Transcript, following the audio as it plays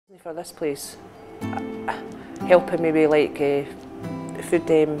For this place, helping maybe like food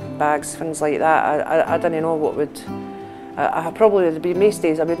bags, things like that, I don't know what would, I probably would be, most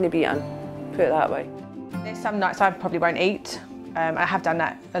days I wouldn't be eating, put it that way. There's some nights I probably won't eat. I have done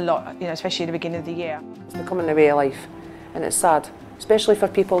that a lot, you know, especially at the beginning of the year. It's becoming the way of life, and it's sad, especially for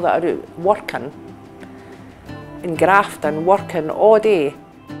people that are out working and grafting, working all day.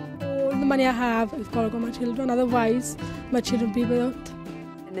 All the money I have is got to go to my children, otherwise my children will be without.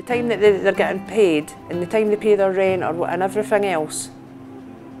 And the time that they're getting paid, and the time they pay their rent and everything else,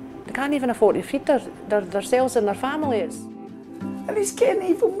 they can't even afford to feed themselves and their families. And it's getting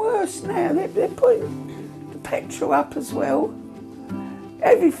even worse now. They're putting the petrol up as well.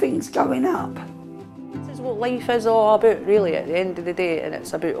 Everything's going up. This is what life is all about, really, at the end of the day, and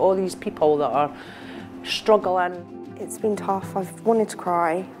it's about all these people that are struggling. It's been tough. I've wanted to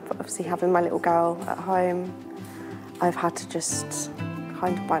cry, but obviously having my little girl at home, I've had to just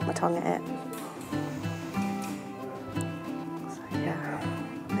kind of bite my tongue at it. So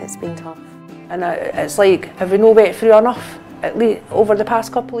yeah, it's been tough. And it's like, have we not went through enough, at least over the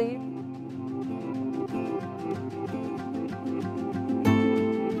past couple of years?